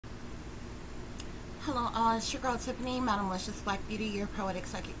Hello, it's your girl Tiffany, Madam Luscious Black Beauty, your poetic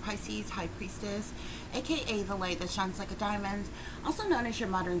psychic Pisces, High Priestess, aka the light that shines like a diamond, also known as your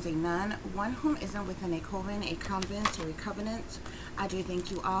modern day nun, one whom isn't within a coven, a convent, or a covenant. I do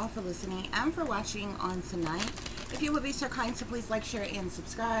thank you all for listening and for watching on tonight. If you would be so kind to please like, share, and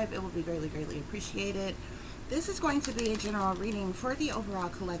subscribe, it would be greatly, greatly appreciated. This is going to be a general reading for the overall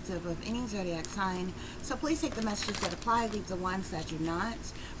collective of any zodiac sign, so please take the messages that apply, leave the ones that do not.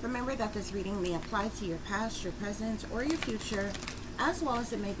 Remember that this reading may apply to your past, your present, or your future, as well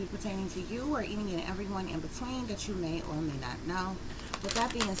as it may be pertaining to you or any and everyone in between that you may or may not know. With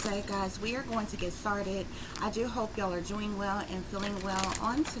that being said, guys, we are going to get started. I do hope y'all are doing well and feeling well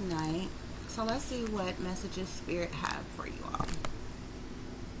on tonight. So let's see what messages Spirit have for you all.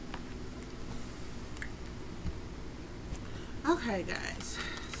 Okay, guys,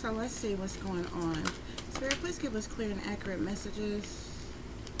 so let's see what's going on. Spirit, please give us clear and accurate messages.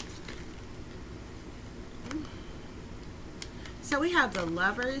 So we have the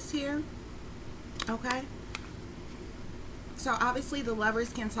Lovers here, okay? So obviously the Lovers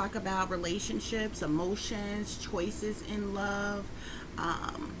can talk about relationships, emotions, choices in love,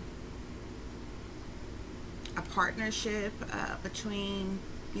 a partnership between,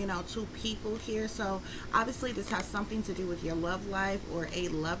 you know, two people here. So obviously this has something to do with your love life or a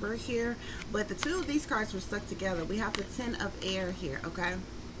lover here, but the two of these cards were stuck together. We have the Ten of Air here, okay?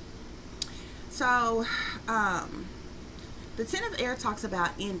 So the Ten of Air talks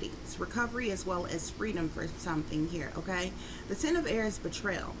about endings, recovery, as well as freedom for something here, okay? The Ten of Air is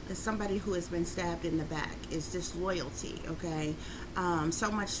betrayal. It's somebody who has been stabbed in the back. It's disloyalty, okay?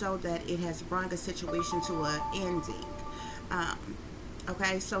 So much so that it has brought a situation to an ending.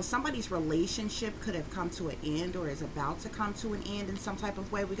 Okay, so somebody's relationship could have come to an end or is about to come to an end in some type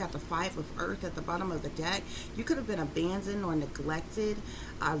of way. We got the Five of Earth at the bottom of the deck. You could have been abandoned or neglected,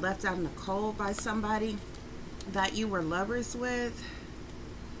 left out in the cold by somebody that you were lovers with.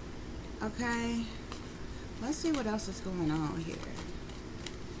 Okay, let's see what else is going on here.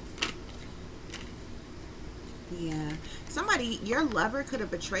 Yeah, somebody, your lover could have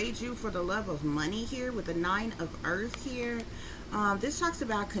betrayed you for the love of money here with the Nine of Earth here. This talks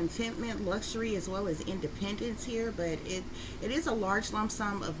about contentment, luxury, as well as independence here, but it is a large lump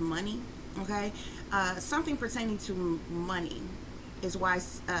sum of money, okay? Something pertaining to money is why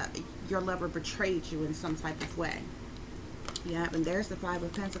your lover betrayed you in some type of way. Yeah, and there's the Five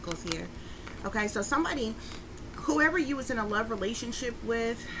of Pentacles here. Okay, so somebody, whoever you was in a love relationship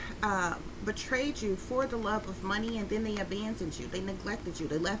with, betrayed you for the love of money, and then they abandoned you. They neglected you.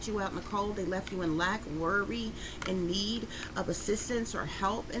 They left you out in the cold. They left you in lack, worry, in need of assistance or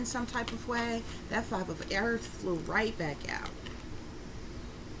help in some type of way. That Five of Earth flew right back out.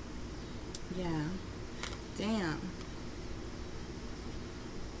 Yeah. Damn.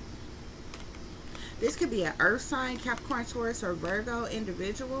 This could be an earth sign, Capricorn, Taurus, or Virgo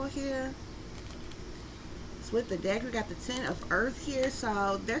individual here. With the deck, we got the Ten of Earth here,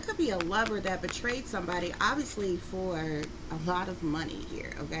 so there could be a lover that betrayed somebody, obviously for a lot of money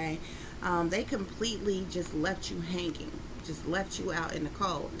here, okay? They completely just left you hanging, just left you out in the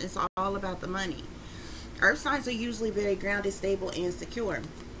cold. It's all about the money. Earth signs are usually very grounded, stable, and secure.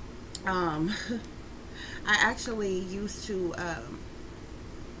 I actually used to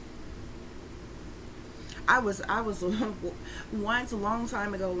I was once a long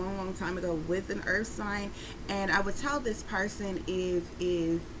time ago with an earth sign, and I would tell this person, if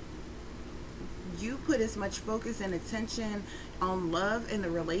you put as much focus and attention on love in the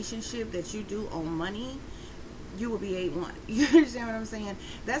relationship that you do on money, you will be A1. You understand what I'm saying?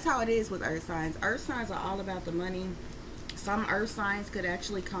 That's how it is with earth signs. Earth signs are all about the money. Some earth signs could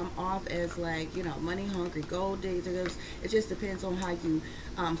actually come off as, like, you know, money hungry, gold diggers. It just depends on how you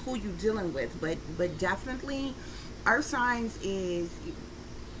who you dealing with, but definitely earth signs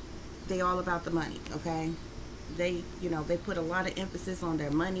they all about the money, okay? They, you know, they put a lot of emphasis on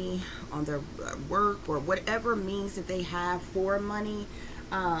their money, on their work, or whatever means that they have for money.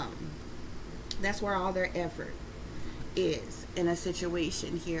 That's where all their effort is in a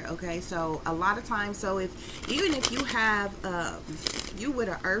situation here, okay? So a lot of times, so even if you have you with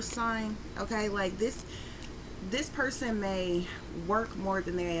an earth sign, okay, like this person may work more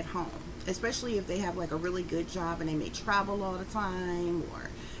than they're at home, especially if they have like a really good job and they may travel all the time or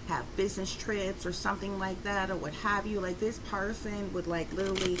have business trips or something like that, or what have you. Like, this person would like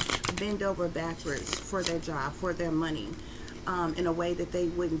literally bend over backwards for their job, for their money, in a way that they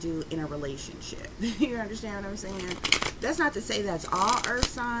wouldn't do in a relationship. You understand what I'm saying? That's not to say that's all earth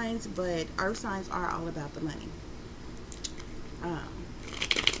signs, but earth signs are all about the money.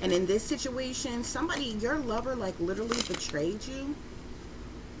 And in this situation, somebody, your lover, like literally betrayed you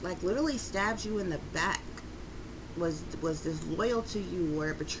like literally stabbed you in the back, was disloyal to you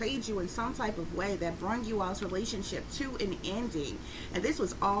or betrayed you in some type of way that brought you all's relationship to an ending. And this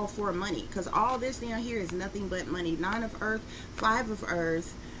was all for money, because all this down here is nothing but money. 9 of earth, 5 of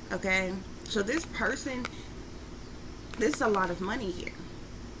earth. Okay, so this person, this is a lot of money here.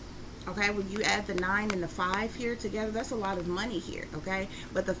 Okay, when you add the 9 and the 5 here together, that's a lot of money here. Okay,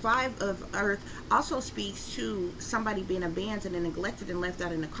 but the 5 of earth also speaks to somebody being abandoned and neglected and left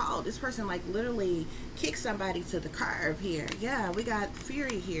out in the cold. This person like literally kicked somebody to the curb here. Yeah, we got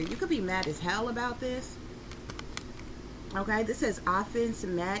fury here. You could be mad as hell about this. Okay, this says offense,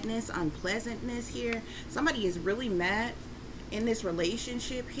 madness, unpleasantness here. Somebody is really mad in this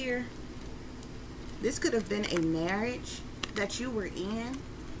relationship here. This could have been a marriage that you were in,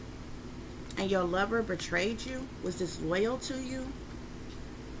 and your lover betrayed you, was disloyal to you.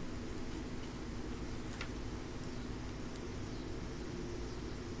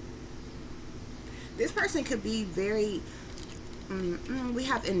 This person could be very, we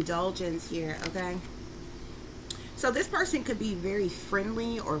have indulgence here, okay? So this person could be very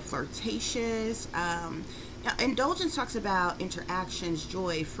friendly or flirtatious. Now, indulgence talks about interactions,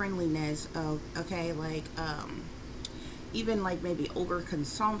 joy, friendliness, okay, like, even like maybe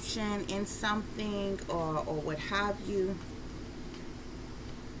overconsumption in something or what have you.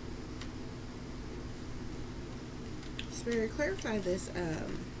 Spirit, clarify this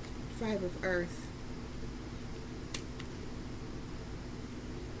 5 of earth.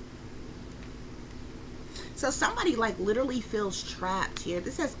 So somebody like literally feels trapped here.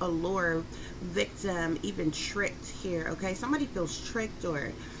 This says allure, victim, even tricked here. Okay, somebody feels tricked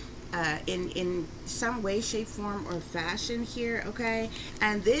or in some way, shape, form, or fashion here. Okay,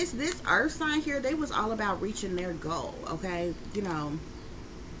 and this earth sign here, they was all about reaching their goal. Okay, you know,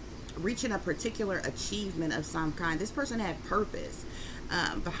 reaching a particular achievement of some kind. This person had purpose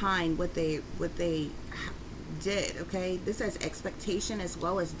behind what they did. Okay, this says expectation as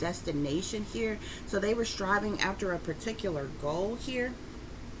well as destination here. So they were striving after a particular goal here.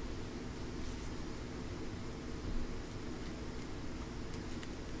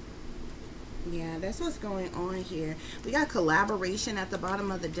 Yeah, that's what's going on here. We got collaboration at the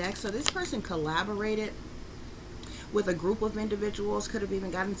bottom of the deck. So this person collaborated with a group of individuals, could have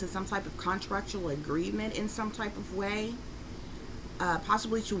even gotten into some type of contractual agreement in some type of way,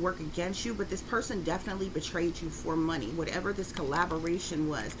 possibly to work against you. But this person definitely betrayed you for money, whatever this collaboration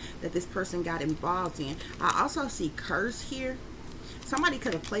was that this person got involved in. I also see curse here. Somebody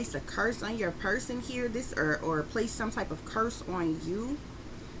could have placed a curse on your person here, this or placed some type of curse on you.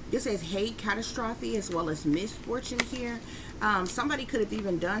 This says hate, catastrophe, as well as misfortune here. Somebody could have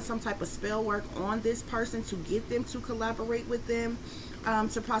even done some type of spell work on this person to get them to collaborate with them,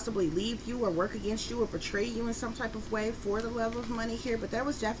 to possibly leave you or work against you or betray you in some type of way for the love of money here. But there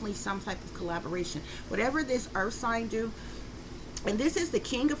was definitely some type of collaboration. Whatever this earth sign do, and this is the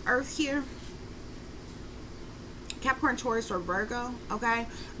king of earth here. Capricorn, Taurus, or Virgo, okay?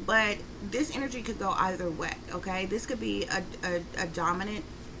 But this energy could go either way, okay? This could be a dominant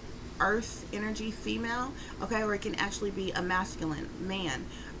earth energy female, okay, or it can actually be a masculine man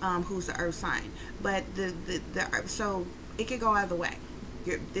who's the earth sign. But so it could go either way.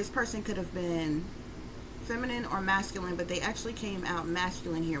 This person could have been feminine or masculine, but they actually came out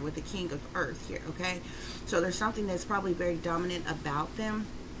masculine here with the king of earth here, okay? So there's something that's probably very dominant about them.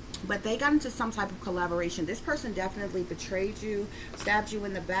 But they got into some type of collaboration. This person definitely betrayed you, stabbed you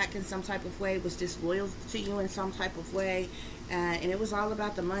in the back in some type of way, was disloyal to you in some type of way, and it was all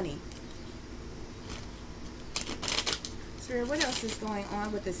about the money. Spirit, what else is going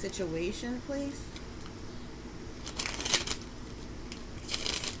on with the situation, please?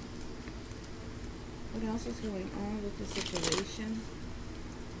 What else is going on with the situation?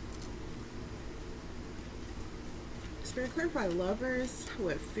 Spirit, clarify lovers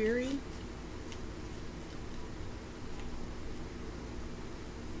with fury.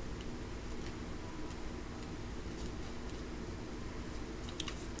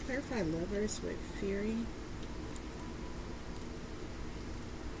 Clarify lovers with fury.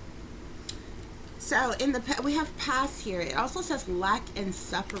 So in the we have past here. It also says lack and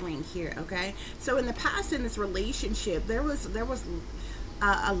suffering here, okay? So in the past in this relationship, there was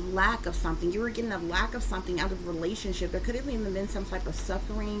a lack of something. You were getting a lack of something out of the relationship. There could have even been some type of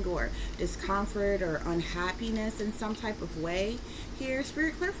suffering or discomfort or unhappiness in some type of way here.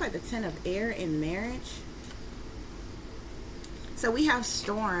 Spirit, clarify the 10 of air in marriage. So we have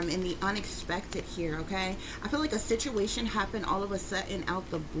storm and the unexpected here, okay? I feel like a situation happened all of a sudden out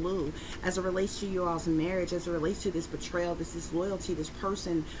the blue as it relates to you all's marriage, as it relates to this betrayal, this disloyalty, this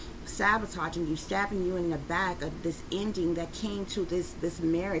person sabotaging you, stabbing you in the back, of this ending that came to this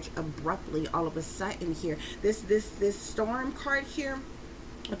marriage abruptly all of a sudden here. This storm card here,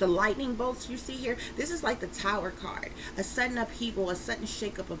 with the lightning bolts you see here, this is like the Tower card. A sudden upheaval, a sudden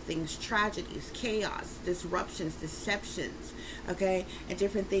shakeup of things, tragedies, chaos, disruptions, deceptions, okay, and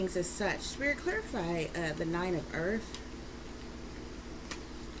different things as such. Spirit, clarify the Nine of Earth.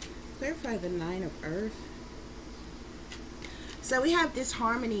 Clarify the Nine of Earth. So we have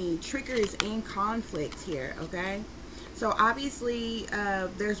disharmony, triggers, and conflict here, okay? So obviously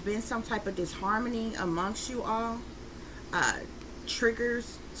there's been some type of disharmony amongst you all.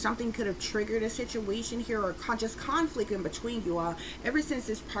 Triggers, something could have triggered a situation here, or just conflict in between you all ever since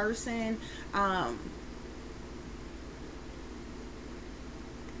this person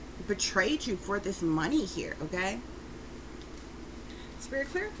betrayed you for this money here, okay? Spirit,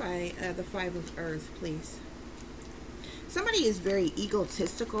 clarify the Five of Earth, please. Somebody is very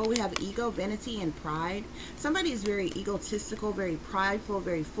egotistical. We have ego, vanity, and pride. Somebody is very egotistical, very prideful,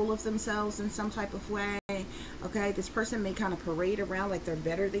 very full of themselves in some type of way. Okay, this person may kind of parade around like they're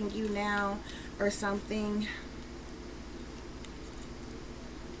better than you now or something.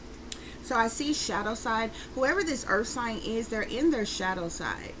 So I see shadow side. Whoever this earth sign is, they're in their shadow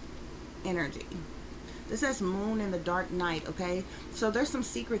side energy. This says moon in the dark night, okay? So there's some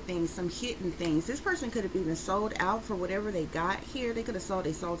secret things, some hidden things. This person could have even sold out for whatever they got here. They could have sold,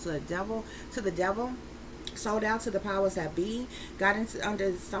 they sold to the devil, sold out to the powers that be, got into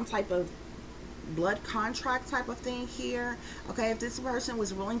under some type of blood contract type of thing here, okay? If this person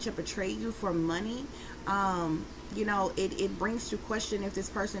was willing to betray you for money, you know, it brings to question if this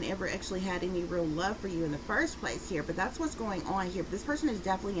person ever actually had any real love for you in the first place here. But that's what's going on here. But this person is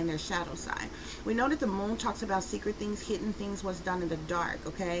definitely in their shadow side. We know that the moon talks about secret things, hidden things, what's done in the dark,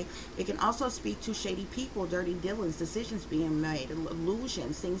 okay? It can also speak to shady people, dirty dealings, decisions being made,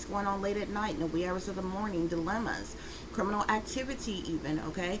 illusions, things going on late at night, in the wee hours of the morning, dilemmas, criminal activity even,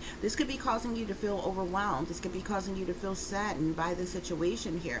 okay? This could be causing you to feel overwhelmed. This could be causing you to feel saddened by the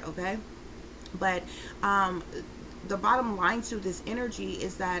situation here, okay? But the bottom line to this energy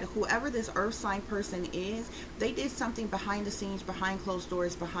is that whoever this earth sign person is, they did something behind the scenes, behind closed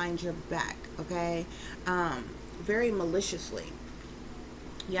doors, behind your back, okay? Very maliciously.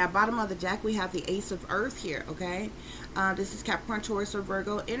 Yeah, bottom of the deck, we have the Ace of Earth here, okay? This is Capricorn, Taurus, or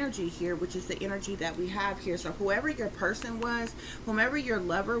Virgo energy here, which is the energy that we have here. So whoever your person was, whomever your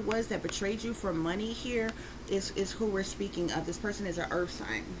lover was that betrayed you for money here is who we're speaking of. This person is an earth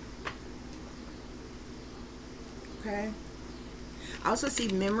sign. Okay. I also see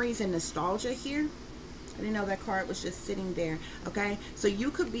memories and nostalgia here. I didn't know that card was just sitting there. Okay. So you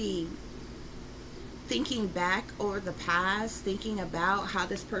could be thinking back over the past, thinking about how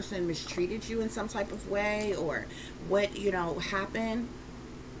this person mistreated you in some type of way, or what, you know, happened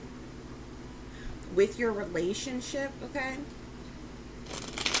with your relationship. Okay.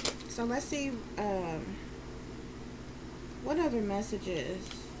 So let's see what other messages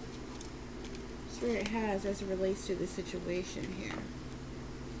Spirit has as it relates to the situation here.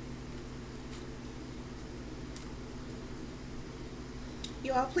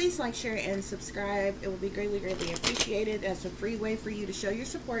 You all, please like, share, and subscribe. It will be greatly, greatly appreciated. That's a free way for you to show your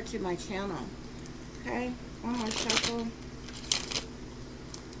support to my channel. Okay, one more shuffle.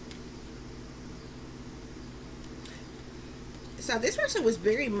 So this person was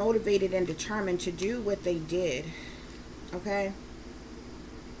very motivated and determined to do what they did. Okay.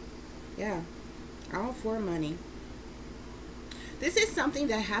 Yeah. All for money. This is something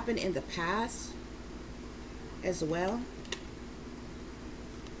that happened in the past as well.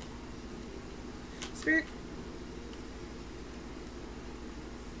 Spirit.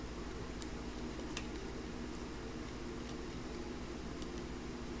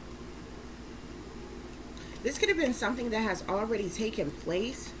 This could have been something that has already taken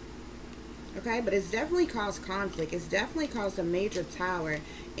place. Okay, but it's definitely caused conflict. It's definitely caused a major tower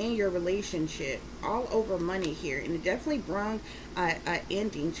in your relationship, all over money here. And it definitely brought an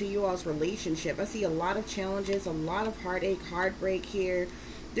ending to you all's relationship. I see a lot of challenges, a lot of heartache, heartbreak here.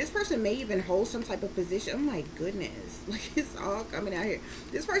 This person may even hold some type of position. Oh my goodness, like it's all coming out here.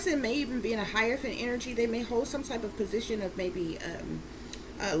 This person may even be in a Hierophant energy. They may hold some type of position of maybe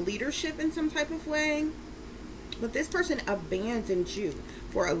leadership in some type of way. But this person abandoned you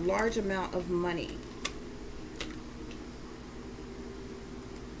for a large amount of money.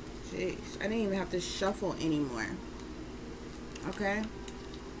 Jeez, I didn't even have to shuffle anymore. Okay.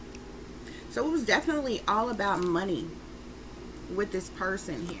 So it was definitely all about money with this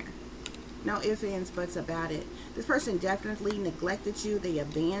person here. No ifs, ands, buts about it. This person definitely neglected you. They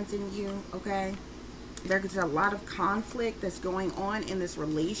abandoned you, okay? There's a lot of conflict that's going on in this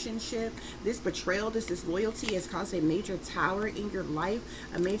relationship. This betrayal, this disloyalty has caused a major tower in your life,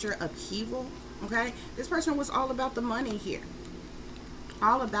 a major upheaval, okay? This person was all about the money here.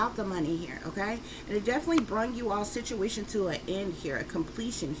 All about the money here, okay? And it definitely brought you all situation to an end here, a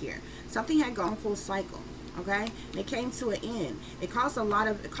completion here. Something had gone full cycle, okay? And it came to an end. It caused a lot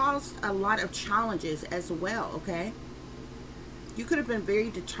of challenges as well, okay? You could have been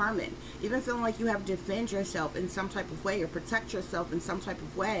very determined, even feeling like you have to defend yourself in some type of way or protect yourself in some type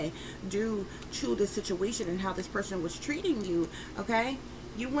of way due to this situation and how this person was treating you, okay?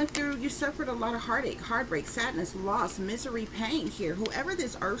 You suffered a lot of heartache, heartbreak, sadness, loss, misery, pain here. Whoever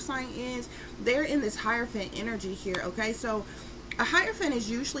this earth sign is, they're in this Hierophant energy here, okay? So a Hierophant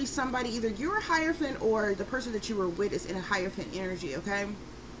is usually somebody, either you're a Hierophant or the person that you were with is in a Hierophant energy, okay?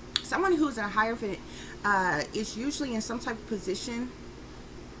 Someone who's in a Hierophant is usually in some type of position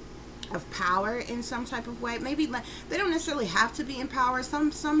of power in some type of way. Maybe they don't necessarily have to be in power.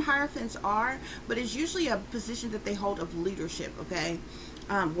 Some Hierophants are, but it's usually a position that they hold of leadership, okay?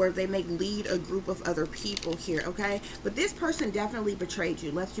 Where they may lead a group of other people here, okay? But this person definitely betrayed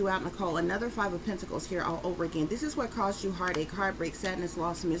you, left you out in the cold. Another Five of Pentacles here all over again. This is what caused you heartache, heartbreak, sadness,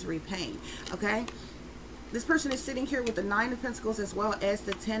 loss, misery, pain, okay? This person is sitting here with the Nine of Pentacles as well as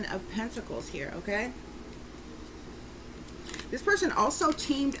the Ten of Pentacles here, okay? This person also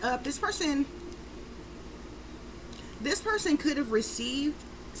teamed up. This person could have received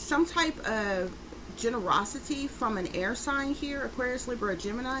some type of generosity from an air sign here, Aquarius, Libra, or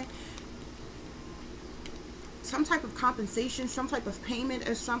Gemini. Some type of compensation, some type of payment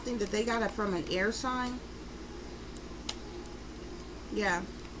or something that they got from an air sign. Yeah.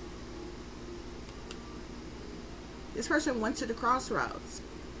 This person went to the crossroads.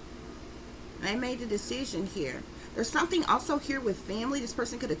 They made the decision here. There's something also here with family. This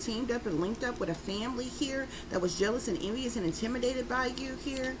person could have teamed up and linked up with a family here that was jealous and envious and intimidated by you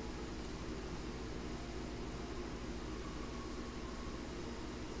here.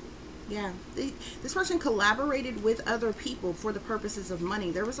 Yeah, this person collaborated with other people for the purposes of money.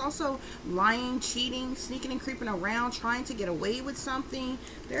 There was also lying, cheating, sneaking and creeping around, trying to get away with something.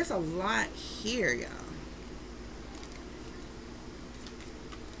 There's a lot here, y'all.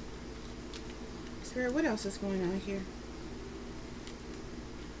 Spirit, what else is going on here?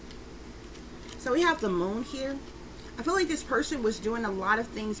 So we have the Moon here. I feel like this person was doing a lot of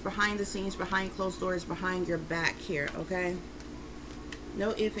things behind the scenes, behind closed doors, behind your back here, okay?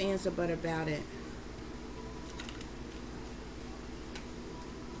 No ifs, ands, or buts about it.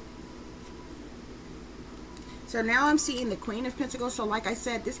 So now I'm seeing the Queen of Pentacles. So like I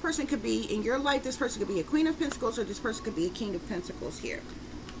said, this person could be, in your life, this person could be a Queen of Pentacles or this person could be a King of Pentacles here.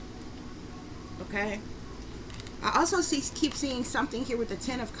 Okay? I also keep seeing something here with the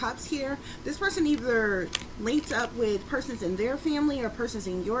Ten of Cups here. This person either linked up with persons in their family or persons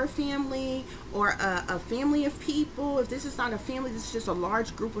in your family or a family of people. If this is not a family, this is just a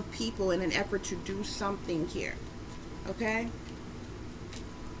large group of people in an effort to do something here. Okay?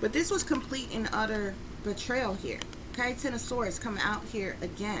 But this was complete and utter betrayal here. Okay? Ten of Swords come out here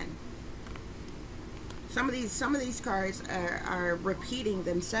again. Some of these cards are repeating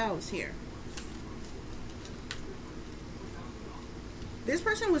themselves here. This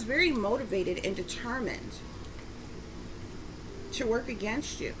person was very motivated and determined to work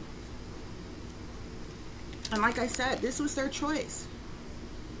against you. And like I said, this was their choice.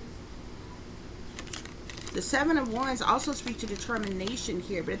 The Seven of Wands also speak to determination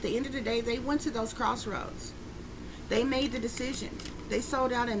here. But at the end of the day, they went to those crossroads. They made the decision. They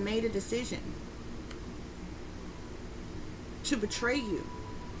sold out and made a decision to betray you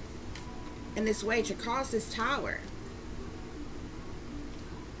in this way, to cause this tower.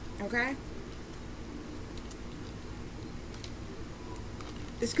 Okay?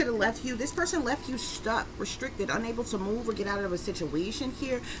 This could have left you, this person left you stuck, restricted, unable to move or get out of a situation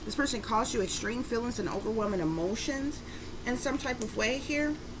here. This person caused you extreme feelings and overwhelming emotions in some type of way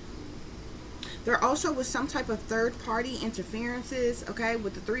here. There also was some type of third-party interferences, okay,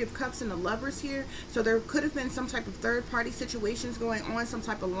 with the Three of Cups and the Lovers here. So there could have been some type of third-party situations going on, some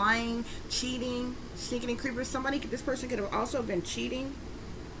type of lying, cheating, sneaking and creeping. This person could have also been cheating.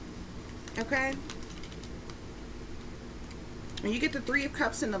 Okay, and you get the Three of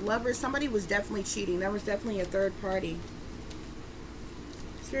Cups and the Lovers. Somebody was definitely cheating. There was definitely a third party.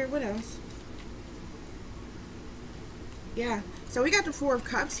 Spirit, what else? Yeah, so we got the Four of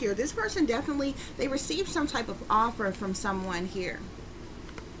Cups here. This person definitely, they received some type of offer from someone here.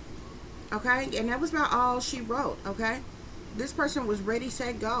 Okay, and that was about all she wrote. Okay, This person was ready,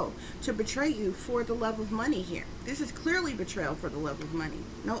 set, go to betray you for the love of money here. This is clearly betrayal for the love of money.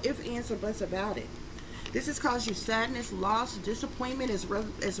 No ifs, ands, or buts about it. This has caused you sadness, loss, disappointment,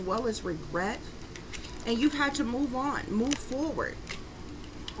 as well as regret. And you've had to move on, move forward,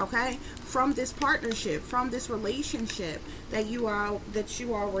 okay, from this partnership, from this relationship that you all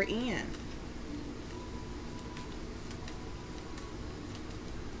were in.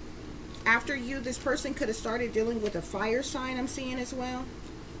 After you, this person could have started dealing with a fire sign, I'm seeing as well.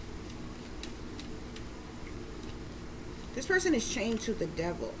 This person is chained to the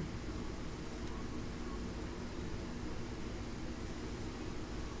devil.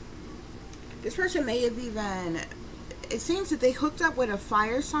 This person may have even, it seems that they hooked up with a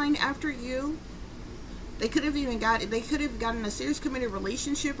fire sign after you. They could have even gotten a serious committed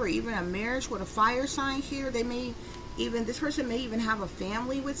relationship or even a marriage with a fire sign here. They may even, this person may even have a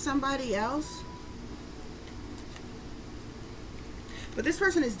family with somebody else. But this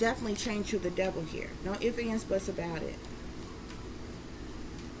person is definitely chained to the devil here. No ifs, ands, buts about it.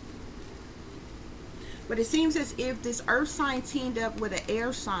 But it seems as if this earth sign teamed up with an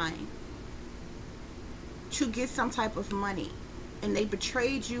air sign to get some type of money, and they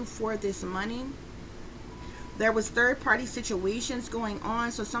betrayed you for this money. There was third-party situations going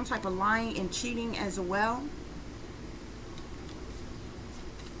on, so some type of lying and cheating as well.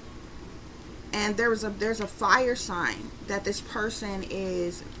 And there's a fire sign that this person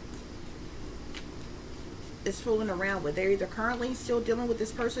is fooling around with. They're either currently still dealing with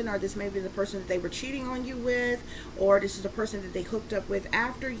this person, or this may be the person that they were cheating on you with, or this is the person that they hooked up with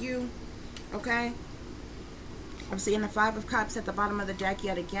after you. Okay, I'm seeing the Five of Cups at the bottom of the deck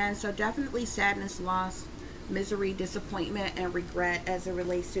yet again. So definitely sadness, loss, misery, disappointment, and regret as it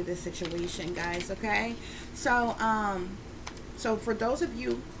relates to this situation, guys. Okay, so so for those of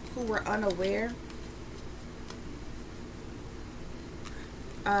you who were unaware,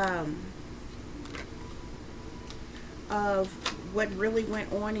 of what really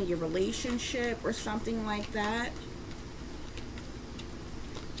went on in your relationship or something like that,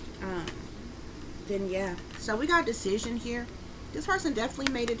 then yeah. So we got a decision here. This person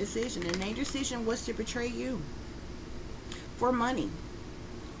definitely made a decision, and their decision was to betray you for money.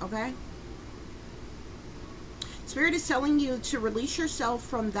 Okay, Spirit is telling you to release yourself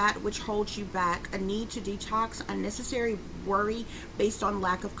from that which holds you back, a need to detox unnecessary worry based on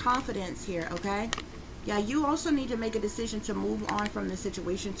lack of confidence here. Okay, yeah, you also need to make a decision to move on from this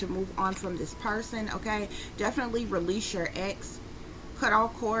situation, to move on from this person. Okay, definitely release your ex. Cut all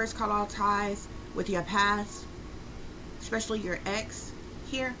cords, cut all ties with your past, especially your ex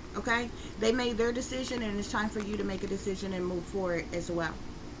here. Okay, they made their decision, and it's time for you to make a decision and move forward as well.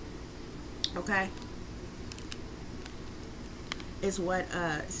 Okay, is what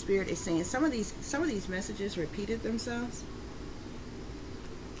Spirit is saying. Some of these messages repeated themselves.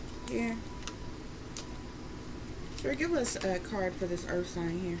 Yeah. Spirit, give us a card for this earth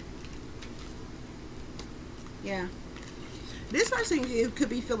sign here. Yeah. This person could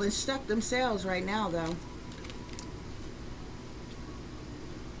be feeling stuck themselves right now, though.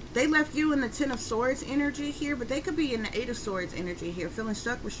 They left you in the Ten of Swords energy here, but they could be in the Eight of Swords energy here, feeling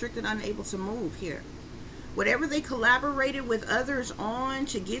stuck, restricted, unable to move here. Whatever they collaborated with others on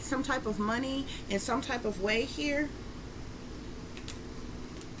to get some type of money in some type of way here,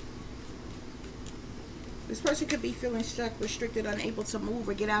 this person could be feeling stuck, restricted, unable to move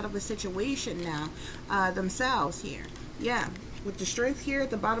or get out of a situation now themselves here. Yeah, with the Strength here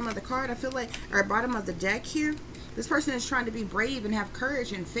at the bottom of the card, I feel like, or bottom of the deck here, this person is trying to be brave and have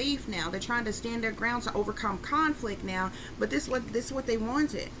courage and faith now. They're trying to stand their ground to overcome conflict now. But this is what they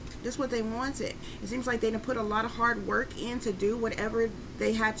wanted. This is what they wanted. It seems like they done put a lot of hard work in to do whatever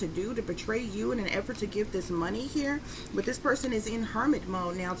they had to do to betray you in an effort to give this money here. But this person is in hermit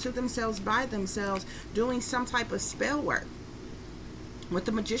mode now, to themselves, by themselves, doing some type of spell work with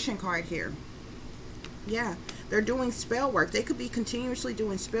the Magician card here. Yeah, they're doing spell work. They could be continuously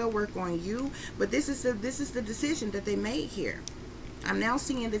doing spell work on you, but this is the decision that they made here. I'm now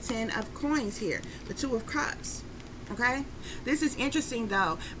seeing the 10 of coins here, the 2 of cups. Okay, this is interesting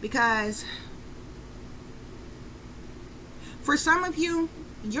though, because for some of you,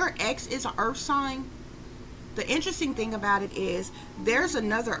 your ex is an earth sign. The interesting thing about it is there's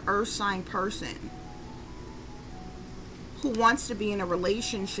another earth sign person who wants to be in a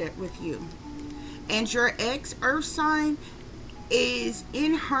relationship with you. And your ex earth sign is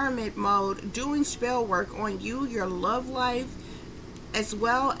in hermit mode, doing spell work on you, your love life, as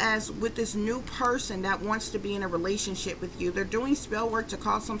well as with this new person that wants to be in a relationship with you. They're doing spell work to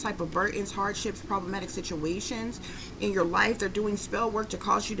cause some type of burdens, hardships, problematic situations in your life. They're doing spell work to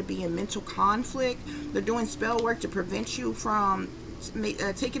cause you to be in mental conflict. They're doing spell work to prevent you from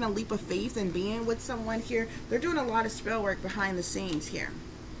taking a leap of faith and being with someone here. They're doing a lot of spell work behind the scenes here.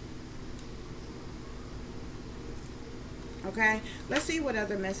 Okay, let's see what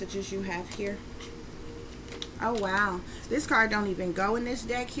other messages you have here. Oh, wow. This card don't even go in this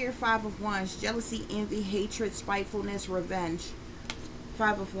deck here. Five of Wands. Jealousy, envy, hatred, spitefulness, revenge.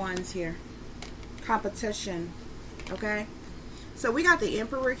 Five of Wands here. Competition. Okay. So we got the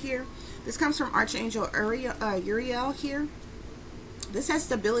Emperor here. This comes from Archangel Uriel here. This has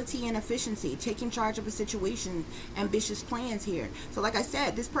stability and efficiency, taking charge of a situation, ambitious plans here. So like I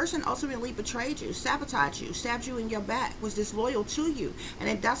said, this person ultimately betrayed you, sabotaged you, stabbed you in your back, was disloyal to you. And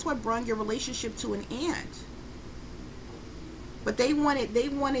then that's what brought your relationship to an end. But they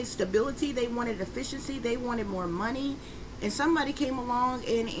wanted stability, they wanted efficiency, they wanted more money, and somebody came along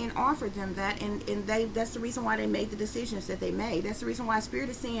and offered them that, and that's the reason why they made the decisions that they made. That's the reason why Spirit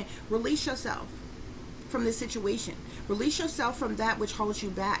is saying, release yourself from this situation. Release yourself from that which holds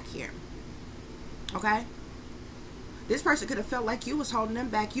you back here. Okay? This person could have felt like you was holding them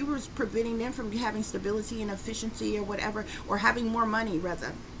back. You was preventing them from having stability and efficiency or whatever, or having more money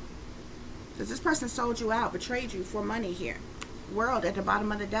rather. Because this person sold you out, betrayed you for money here. World at the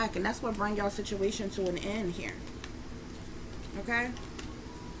bottom of the deck, and that's what brought y'all situation to an end here. Okay,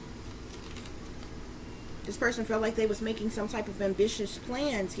 this person felt like they was making some type of ambitious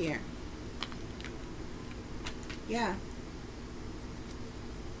plans here. Yeah,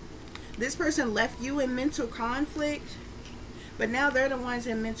 this person left you in mental conflict, but now they're the ones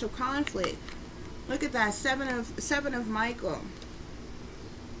in mental conflict. Look at that, seven of Michael.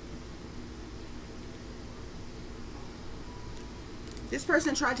 This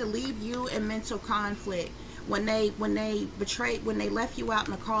person tried to leave you in mental conflict when they betrayed, when they left you out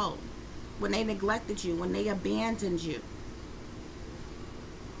in the cold, when they neglected you, when they abandoned you.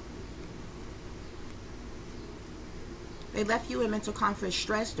 They left you in mental conflict,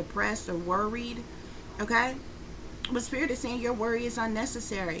 stressed, depressed, or worried. Okay? But Spirit is saying your worry is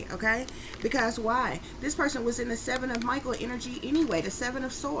unnecessary. Okay? Because why? This person was in the Seven of Michael energy anyway. The Seven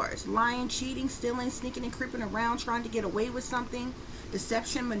of Swords. Lying, cheating, stealing, sneaking and creeping around, trying to get away with something.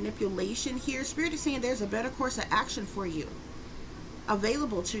 Deception, manipulation here. Spirit is saying there's a better course of action for you,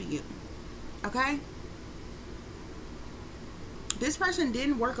 available to you. Okay? This person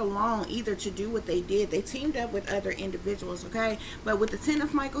didn't work alone either to do what they did. They teamed up with other individuals, okay? But with the Ten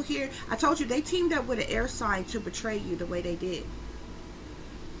of Michael here, I told you they teamed up with an air sign to betray you the way they did.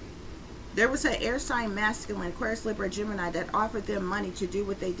 There was an air sign masculine, Aquarius, Libra, Gemini, that offered them money to do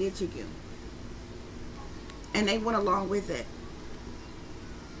what they did to you. And they went along with it.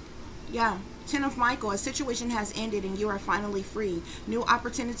 Yeah, Ten of Michael, a situation has ended and you are finally free. New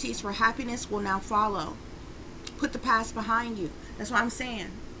opportunities for happiness will now follow. Put the past behind you. That's what I'm saying.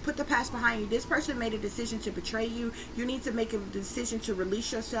 Put the past behind you. This person made a decision to betray you. You need to make a decision to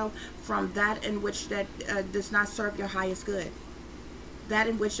release yourself from that in which that does not serve your highest good. That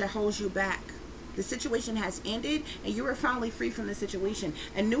in which that holds you back. The situation has ended and you are finally free from the situation.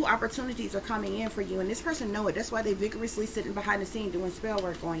 And new opportunities are coming in for you. And this person knows it. That's why they're vigorously sitting behind the scene doing spell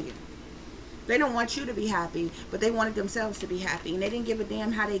work on you. They don't want you to be happy, but they wanted themselves to be happy. And they didn't give a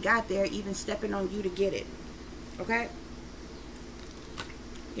damn how they got there, even stepping on you to get it. Okay?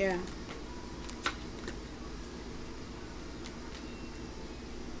 Yeah.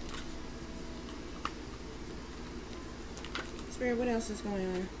 Spirit, what else is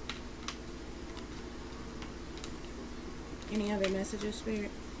going on? Any other messages, Spirit?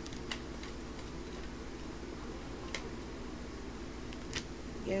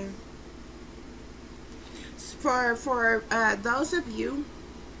 Yeah. For those of you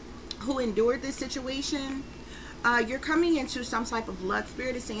who endured this situation, you're coming into some type of luck.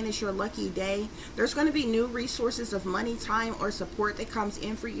 Spirit is saying it's your lucky day. There's going to be new resources of money, time, or support that comes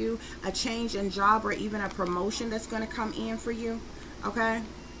in for you. A change in job or even a promotion that's going to come in for you. Okay?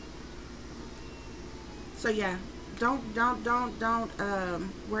 So yeah, don't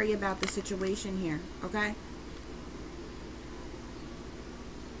worry about the situation here. Okay?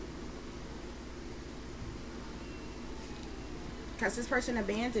 Because this person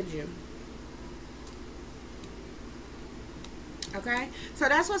abandoned you. Okay, so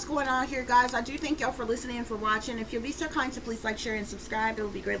that's what's going on here, guys. I do thank y'all for listening and for watching. If you'll be so kind to please like, share, and subscribe, it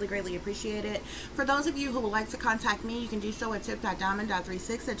would be greatly appreciated. For those of you who would like to contact me, you can do so at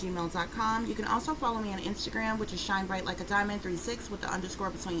tip.diamond.36@gmail.com. You can also follow me on Instagram, which is shinebrightlikeadiamond36 with the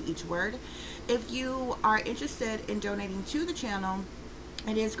underscore between each word. If you are interested in donating to the channel,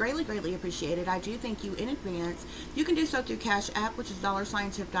 It is greatly, greatly appreciated. I do thank you in advance. You can do so through Cash App, which is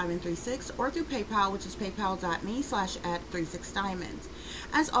 $Diamond36, or through PayPal, which is paypal.me/@36diamonds.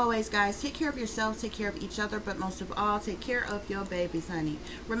 As always, guys, take care of yourselves, take care of each other, but most of all, take care of your babies, honey.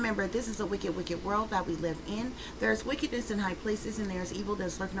 Remember, this is a wicked, wicked world that we live in. There's wickedness in high places, and there's evil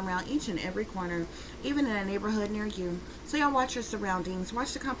that's lurking around each and every corner, even in a neighborhood near you. So y'all watch your surroundings.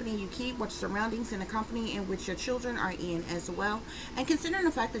 Watch the company you keep. Watch surroundings and the company in which your children are in as well. And considering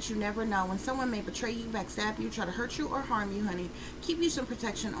the fact that you never know when someone may betray you, backstab you, try to hurt you, or harm you, honey, keep you some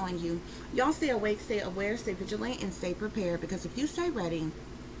protection on you. Y'all stay awake, stay aware, stay vigilant, and stay prepared, because if you stay ready,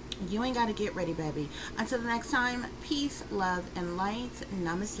 you ain't got to get ready, baby. Until the next time, peace, love, and light.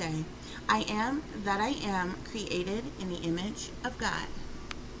 Namaste. I am that I am, created in the image of God.